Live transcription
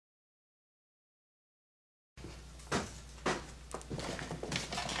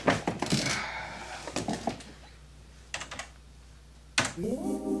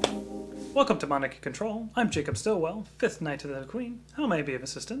Welcome to Monarchy Control. I'm Jacob Stillwell, 5th Knight of the Queen. How may I be of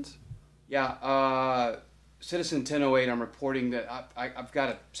assistance? Yeah, Citizen 1008, I'm reporting that I've got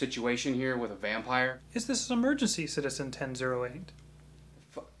a situation here with a vampire. Is this an emergency, Citizen 1008?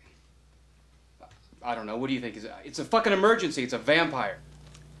 I don't know, what do you think? It's a fucking emergency, it's a vampire.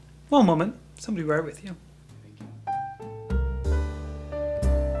 One moment, somebody right with you.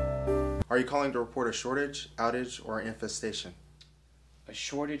 Are you calling to report a shortage, outage, or infestation? A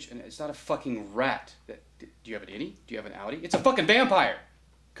shortage, and it's not a fucking rat. Do you have an innie? Do you have an outie? It's a fucking vampire!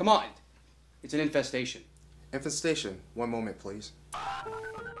 Come on, it's an infestation. Infestation. One moment, please.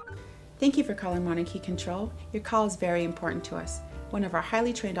 Thank you for calling Monarchy Control. Your call is very important to us. One of our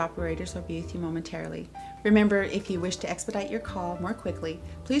highly trained operators will be with you momentarily. Remember, if you wish to expedite your call more quickly,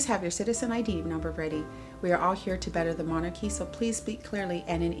 please have your citizen ID number ready. We are all here to better the monarchy, so please speak clearly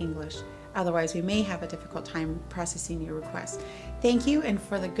and in English. Otherwise, we may have a difficult time processing your request. Thank you, and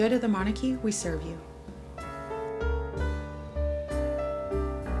for the good of the monarchy, we serve you.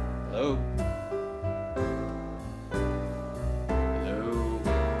 Hello? Hello?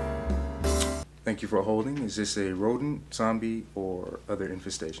 Thank you for holding. Is this a rodent, zombie, or other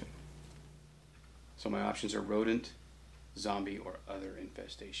infestation? So my options are rodent, zombie, or other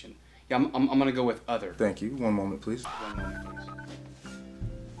infestation. Yeah, I'm gonna go with other. Thank you. One moment, please. One moment, please.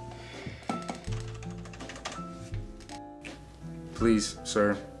 Please,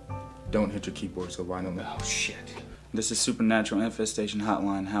 sir, don't hit your keyboard so I don't know. Oh, shit. This is Supernatural Infestation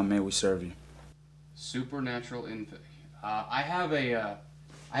Hotline. How may we serve you? Supernatural I have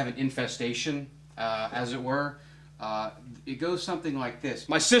an infestation, as it were. It goes something like this.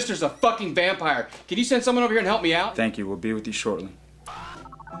 My sister's a fucking vampire. Can you send someone over here and help me out? Thank you. We'll be with you shortly.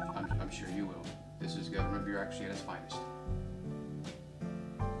 I'm sure you will. This is government bureaucracy at its finest.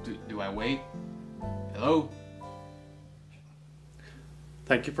 Do I wait? Hello?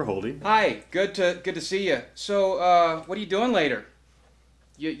 Thank you for holding. Hi, good to see you. So, what are you doing later?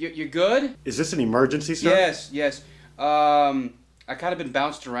 You good? Is this an emergency, sir? Yes. I kind of been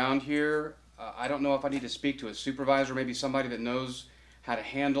bounced around here. I don't know if I need to speak to a supervisor, maybe somebody that knows how to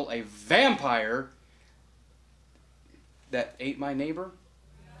handle a vampire that ate my neighbor.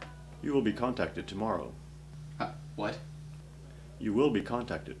 You will be contacted tomorrow. What? You will be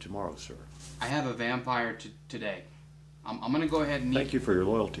contacted tomorrow, sir. I have a vampire today. I'm gonna go ahead and... Thank you for your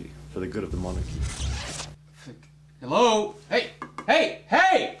loyalty, for the good of the monarchy. Hello? Hey!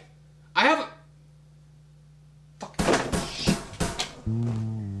 I have a... Fuck.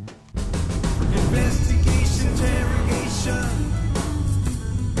 Investigation, interrogation.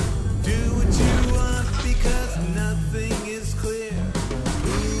 Do what you want because nothing is clear.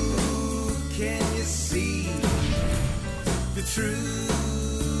 Who can you see? The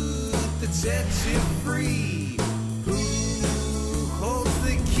truth that sets you free.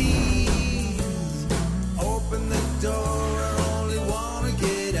 Open the door, I only want to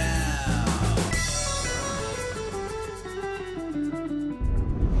get out.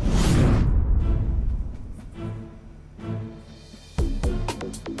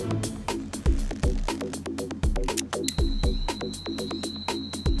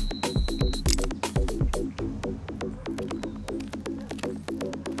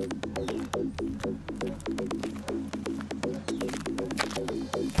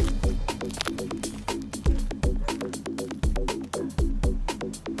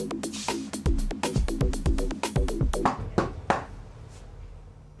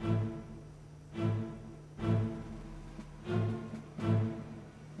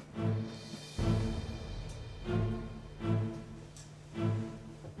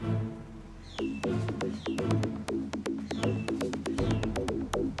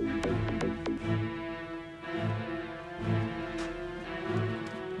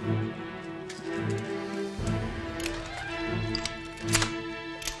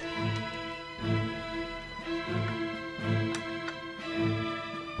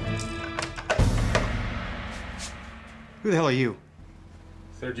 Who the hell are you?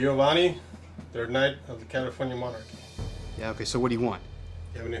 Sir Giovanni, 3rd Knight of the California Monarchy. Yeah, okay, so what do you want?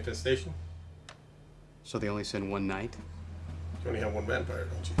 You have an infestation? So they only send one knight? You only have one vampire,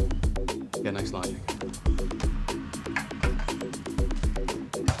 don't you? Yeah, nice logic.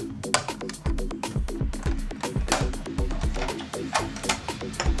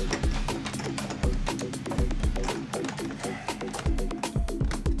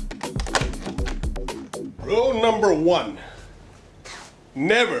 Rule number 1.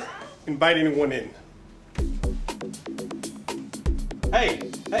 Never invite anyone in.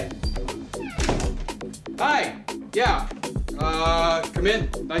 Hey! Hi! Yeah. Come in.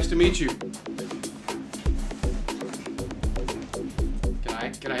 Nice to meet you.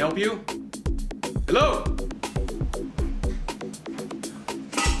 Can I help you? Hello?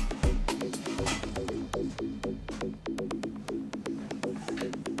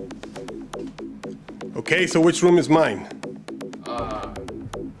 Okay, so which room is mine?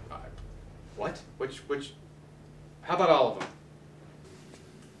 What? Which? How about all of them?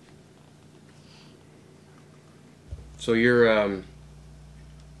 So you're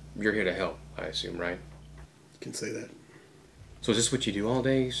here to help, I assume, right? You can say that. So is this what you do all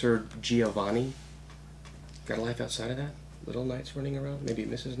day, Sir Giovanni? Got a life outside of that? Little nights running around? Maybe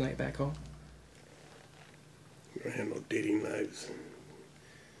Mrs. Knight back home? We don't have no dating lives.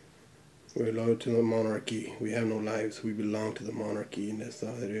 We're loyal to the monarchy. We have no lives. We belong to the monarchy, and that's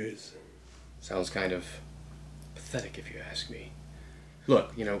all there is. Sounds kind of pathetic, if you ask me.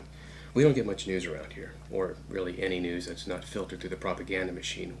 Look, you know, we don't get much news around here, or really any news that's not filtered through the propaganda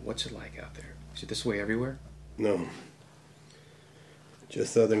machine. What's it like out there? Is it this way everywhere? No.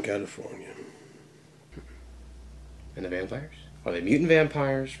 Just Southern California. And the vampires? Are they mutant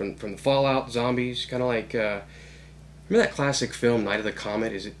vampires from the Fallout zombies? Kind of like, remember that classic film, Night of the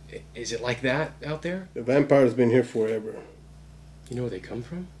Comet? Is it like that out there? The vampire's been here forever. You know where they come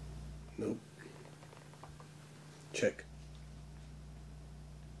from? Nope. Check.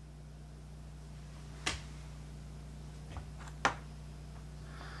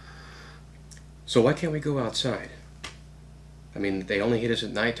 So why can't we go outside? I mean, they only hit us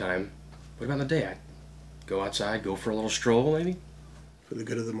at nighttime. What about the day? I'd go outside, go for a little stroll, maybe? For the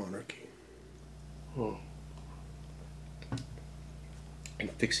good of the monarchy. Hmm. And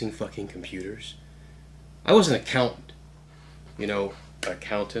fixing fucking computers? I was an accountant. You know,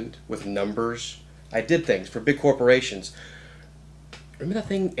 accountant with numbers. I did things for big corporations. Remember that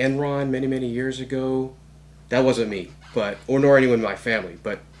thing, Enron, many, many years ago? That wasn't me, or nor anyone in my family,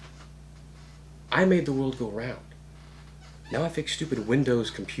 but I made the world go round. Now I fix stupid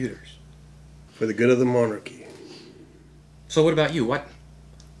Windows computers. For the good of the monarchy. So what about you?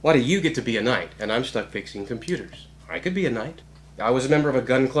 Why do you get to be a knight and I'm stuck fixing computers? I could be a knight. I was a member of a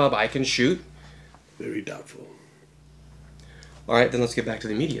gun club. I can shoot. Very doubtful. All right, then let's get back to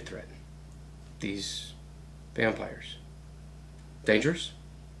the immediate threat. These vampires. Dangerous?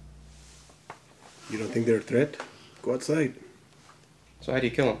 You don't think they're a threat? Go outside. So how do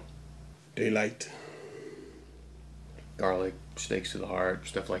you kill them? Daylight. Garlic, stakes to the heart,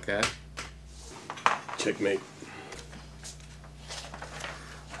 stuff like that. Checkmate.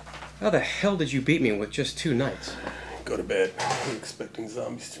 How the hell did you beat me with just 2 nights? Go to bed. I'm expecting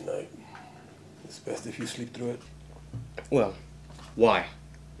zombies tonight. It's best if you sleep through it. Well, why?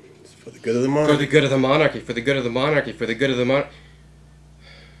 It's for the good of the monarchy. For the good of the monarchy, for the good of the monarchy, for the good of the monarchy.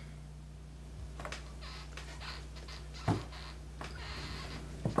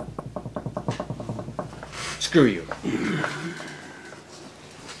 Screw you.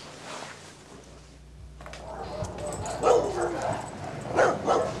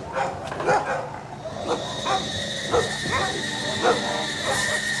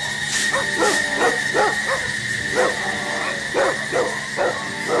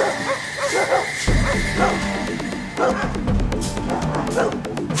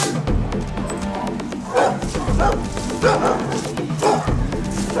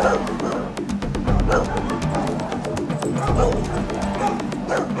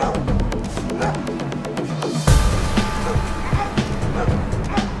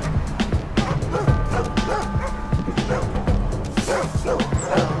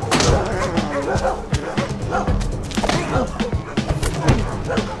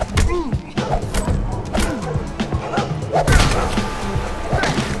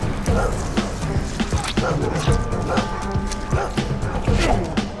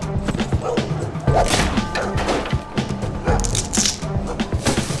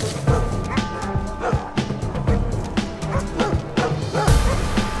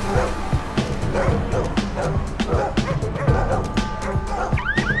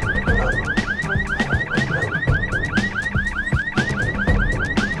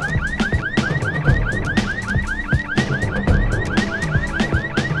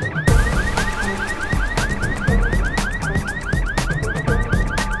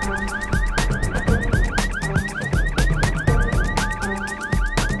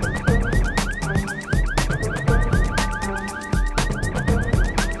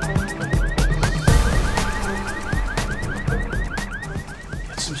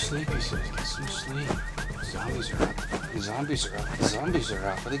 Zombies are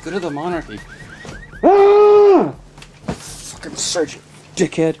out for the good of the monarchy. Ah! Fucking surgeon,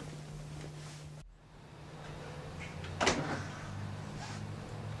 dickhead.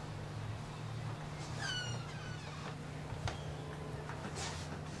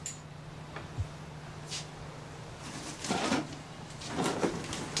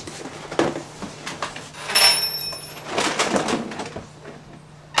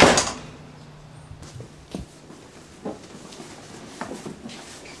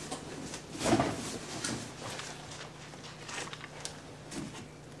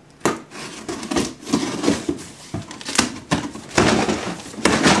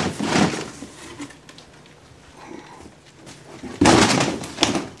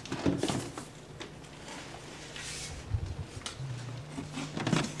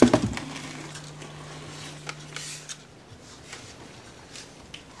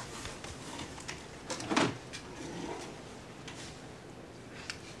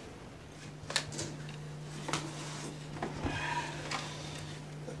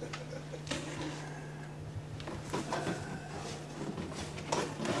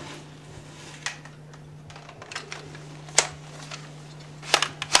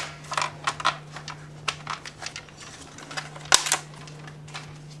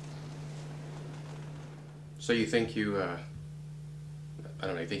 So you think you, I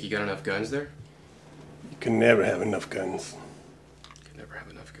don't know, you think you got enough guns there? You can never have enough guns. You can never have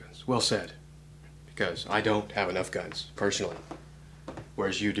enough guns. Well said. Because I don't have enough guns, personally.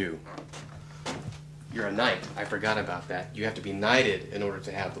 Whereas you do. You're a knight. I forgot about that. You have to be knighted in order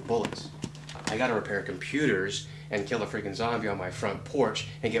to have the bullets. I gotta repair computers and kill a freaking zombie on my front porch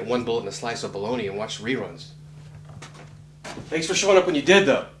and get one bullet and a slice of bologna and watch reruns. Thanks for showing up when you did,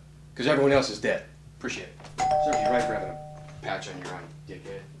 though. Because everyone else is dead. Appreciate it. Serves you right for having a patch on your eye,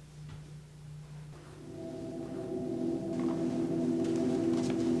 dickhead.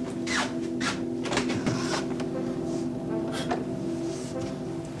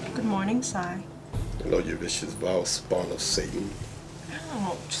 Good morning, Sai. I know you're vicious, vile spawn of Satan.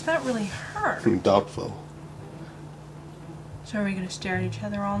 Ouch, that really hurt. Doubtful. So are we gonna stare at each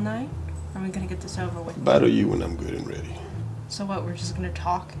other all night? Or are we gonna get this over with? Battle you when I'm good and ready. So what, we're just gonna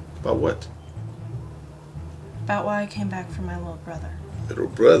talk? About what? About why I came back for my little brother. Little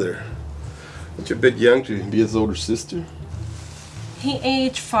brother? Aren't you a bit young to be his older sister? He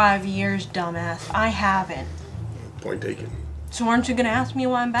aged 5 years, dumbass. I haven't. Point taken. So aren't you gonna ask me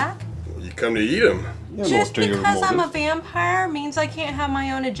why I'm back? Well, you come to eat him. Just because I'm a vampire means I can't have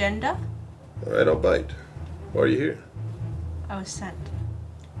my own agenda? Alright, I'll bite. Why are you here? I was sent.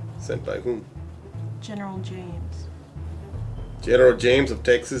 Sent by whom? General James. General James of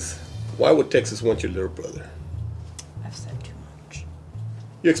Texas? Why would Texas want your little brother? I've said too much.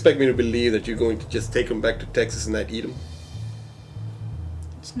 You expect me to believe that you're going to just take him back to Texas and not eat him?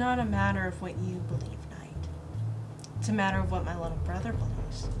 It's not a matter of what you believe, Knight. It's a matter of what my little brother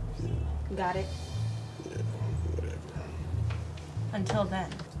believes. Got it? Yeah, whatever. Until then.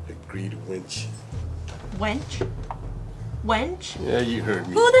 Agreed, wench. Wench? Wench? Yeah, you heard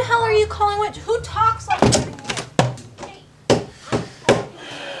me. Who the hell are you calling wench? Who talks like that in here? Hey, I'm talking to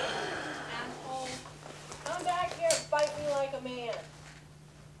you, asshole. Come back here and fight me like a man.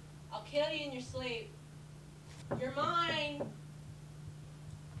 I'll kill you in your sleep. You're mine.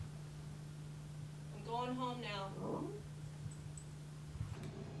 I'm going home now.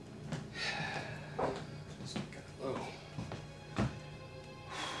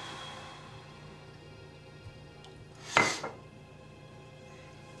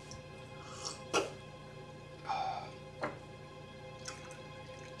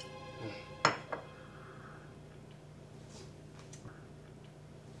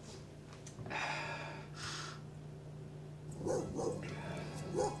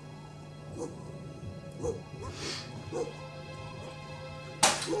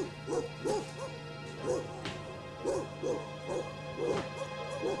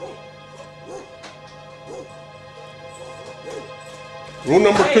 Rule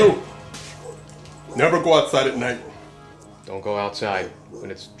number 2. Never go outside at night. Don't go outside when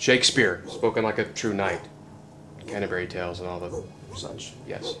it's Shakespeare, spoken like a true knight. Canterbury Tales and all the such,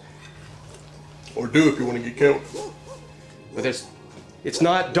 yes. Or do if you want to get killed. But it's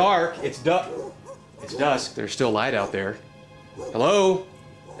not dark, it's dusk. There's still light out there. Hello?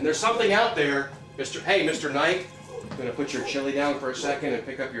 And there's something out there. Hey, Mr. Knight, you gonna put your chili down for a second and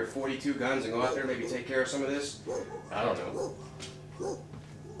pick up your 42 guns and go out there and maybe take care of some of this? I don't know.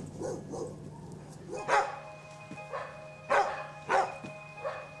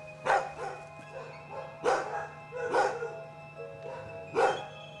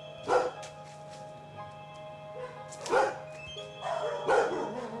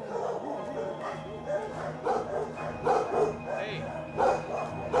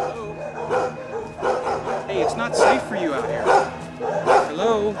 Hey, it's not safe for you out here.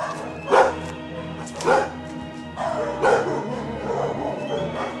 Hello?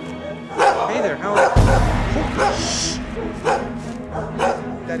 Hey there, how...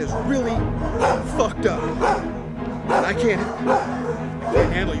 That is really fucked up. I can't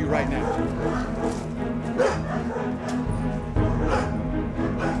handle you right now.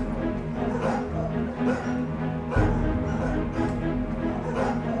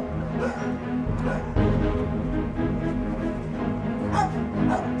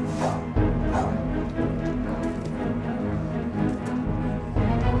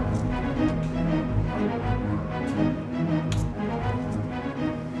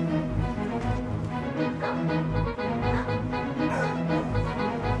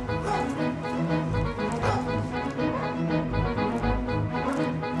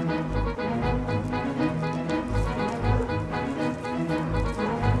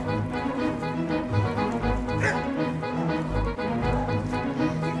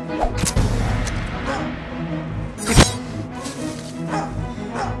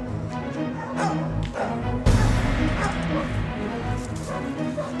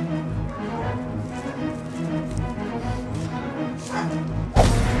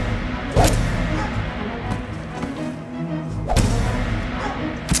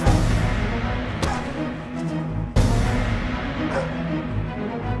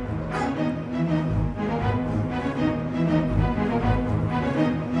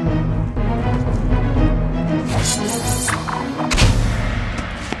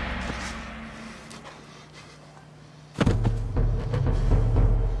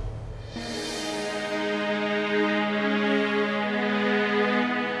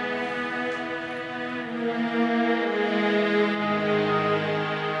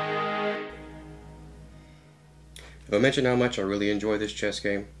 mention how much I really enjoy this chess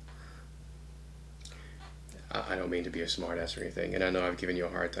game? I don't mean to be a smartass or anything, and I know I've given you a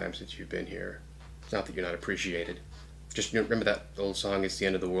hard time since you've been here. It's not that you're not appreciated. Just remember that old song, "It's the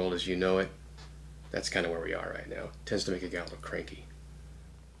End of the World as You Know It"? That's kind of where we are right now. It tends to make a guy look cranky.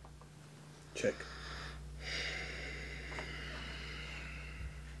 Check.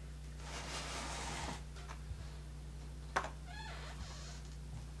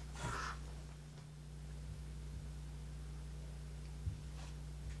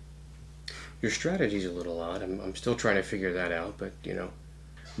 Your strategy's a little odd. I'm still trying to figure that out, but, you know,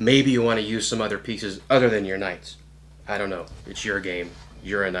 maybe you want to use some other pieces other than your knights. I don't know. It's your game.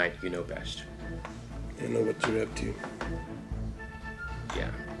 You're a knight. You know best. I know what you're up to. Yeah.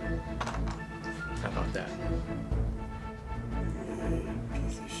 How about that?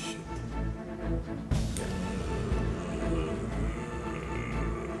 Piece of shit.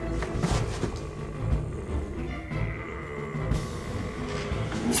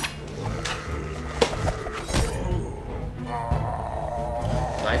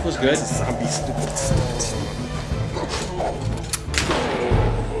 Life was good. Zombie stupid.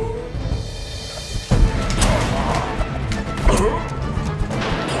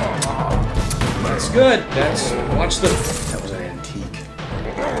 That's good. That's... Watch the... That was an antique.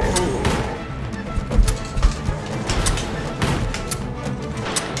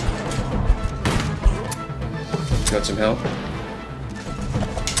 Got some help?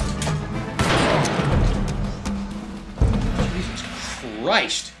 Jesus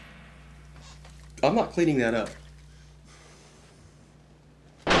Christ! I'm not cleaning that up.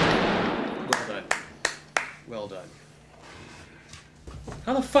 Well done. Well done.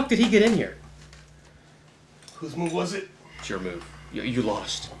 How the fuck did he get in here? Whose move was it? It's your move. You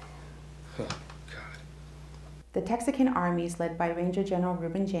lost. Oh, God. The Texican armies led by Ranger General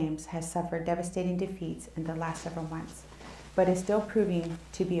Reuben James has suffered devastating defeats in the last several months, but is still proving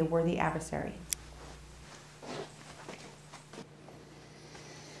to be a worthy adversary.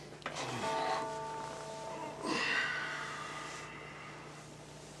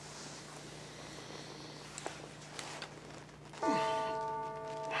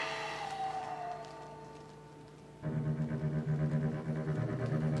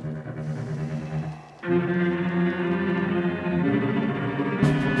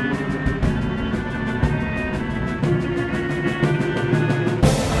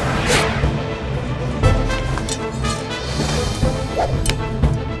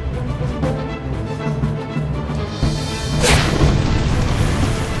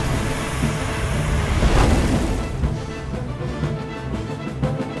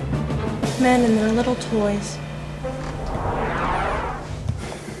 Men and their little toys.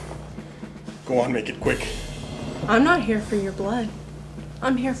 Go on, make it quick. I'm not here for your blood.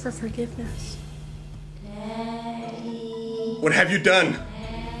 I'm here for forgiveness. What have you done?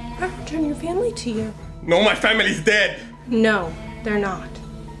 I return your family to you. No, my family's dead. No, they're not.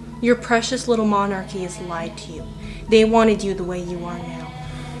 Your precious little monarchy has lied to you. They wanted you the way you are now.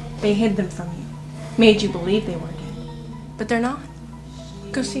 They hid them from you, made you believe they were dead. But they're not.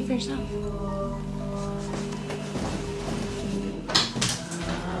 Go see for yourself.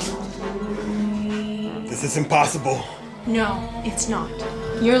 This is impossible. No, it's not.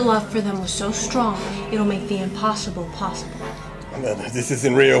 Your love for them was so strong, it'll make the impossible possible. No, this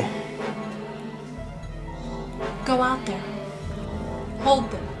isn't real. Go out there.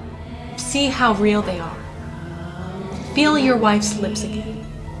 Hold them. See how real they are. Feel your wife's lips again.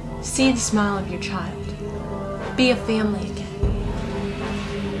 See the smile of your child. Be a family again.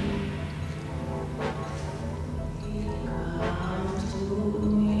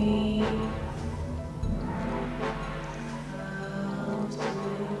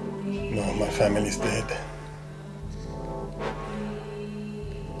 No, my family's dead.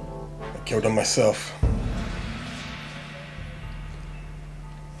 I killed them myself.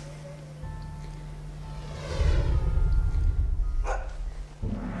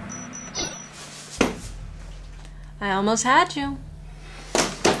 I almost had you.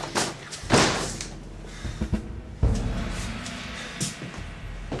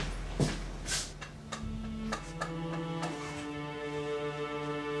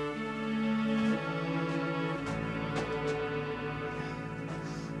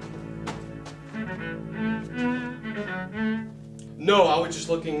 No, I was just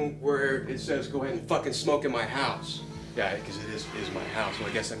looking where it says go ahead and fucking smoke in my house. Yeah, because it is my house, so I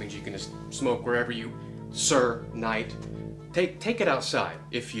guess that means you can just smoke wherever you, sir, knight. Take it outside,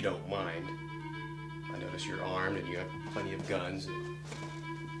 if you don't mind. I notice you're armed and you have plenty of guns and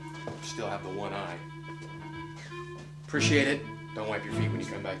you still have the one eye. Appreciate it. Don't wipe your feet when you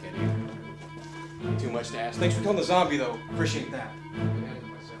come back in here. Ain't too much to ask. Thanks for killing the zombie, though. Appreciate that.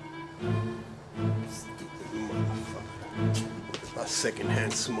 Stupid motherfucker. My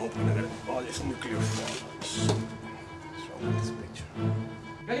secondhand smoke and I got all this nuclear fallout. What's wrong with this picture?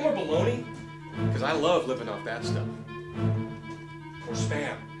 Got any more bologna? Because I love living off that stuff. Or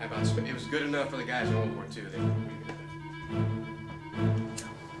Spam. How about Spam? It was good enough for the guys in World War II. They were good at that.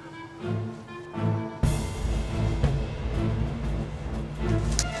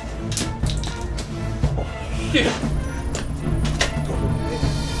 Yeah.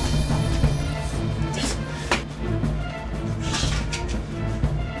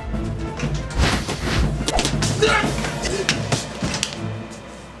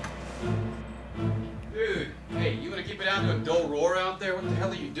 Dude, hey, you want to keep it down to a dull roar out there? What the hell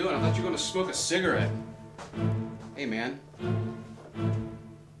are you doing? I thought you were going to smoke a cigarette. Hey, man.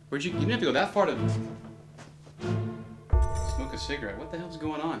 You didn't have to go that far to smoke a cigarette. What the hell's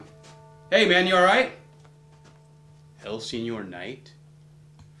going on? Hey, man, you alright? Hell Senior Knight?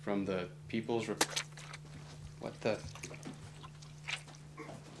 From the People's What the?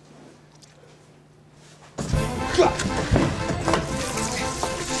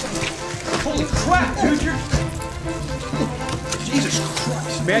 Holy crap, dude, you're... Jesus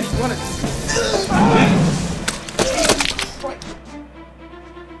Christ, man, you wanna... Jesus Christ.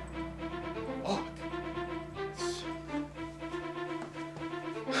 Oh.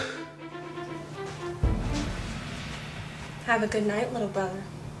 Have a good night, little brother.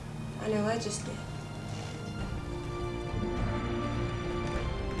 I know I just did.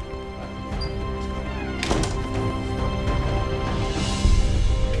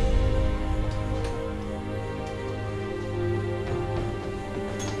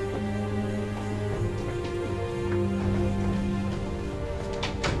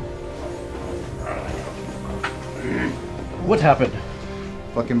 What happened?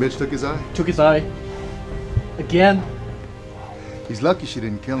 Fucking bitch took his eye. Took his eye? Again? He's lucky she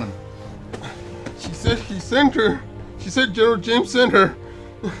didn't kill him. She said he sent her. She said General James sent her.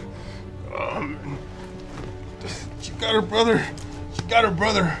 She got her brother. She got her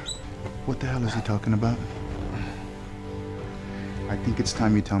brother. What the hell is he talking about? I think it's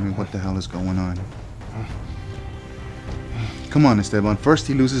time you tell me what the hell is going on. Come on, Esteban. First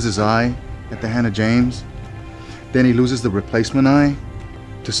he loses his eye at the hand of James. Then he loses the replacement eye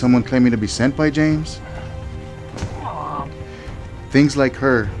to someone claiming to be sent by James. Things like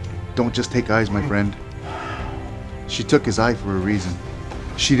her don't just take eyes, my friend. She took his eye for a reason.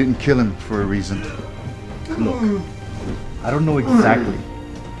 She didn't kill him for a reason. Look, I don't know exactly,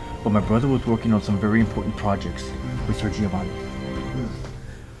 but my brother was working on some very important projects with Sir Giovanni.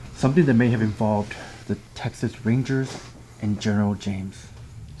 Something that may have involved the Texas Rangers and General James.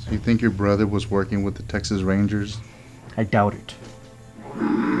 So you think your brother was working with the Texas Rangers? I doubt it.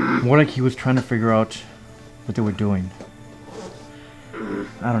 More like he was trying to figure out what they were doing.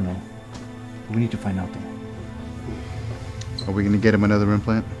 I don't know. We need to find out though. Are we gonna get him another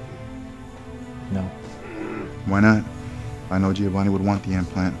implant? No. Why not? I know Giovanni would want the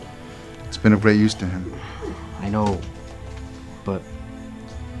implant. It's been of great use to him. I know, but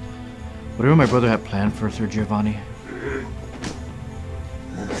whatever my brother had planned for Sir Giovanni,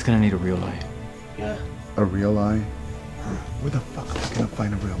 he's gonna need a real eye. Yeah. A real eye? Where the fuck are we gonna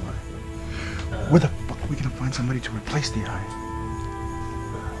find a real eye? Where the fuck are we gonna find somebody to replace the eye?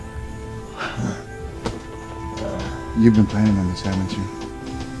 You've been planning on this, haven't you?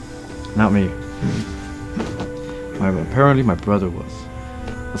 Not me. Apparently my brother was.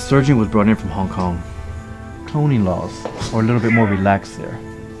 A surgeon was brought in from Hong Kong. Cloning laws are a little bit more relaxed there.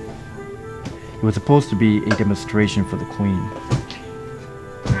 It was supposed to be a demonstration for the Queen.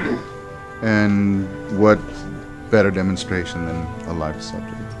 And what better demonstration than a live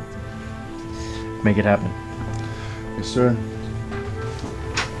subject? Make it happen. Yes, sir.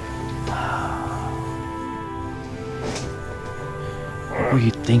 What were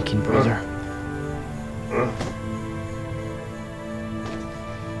you thinking, brother?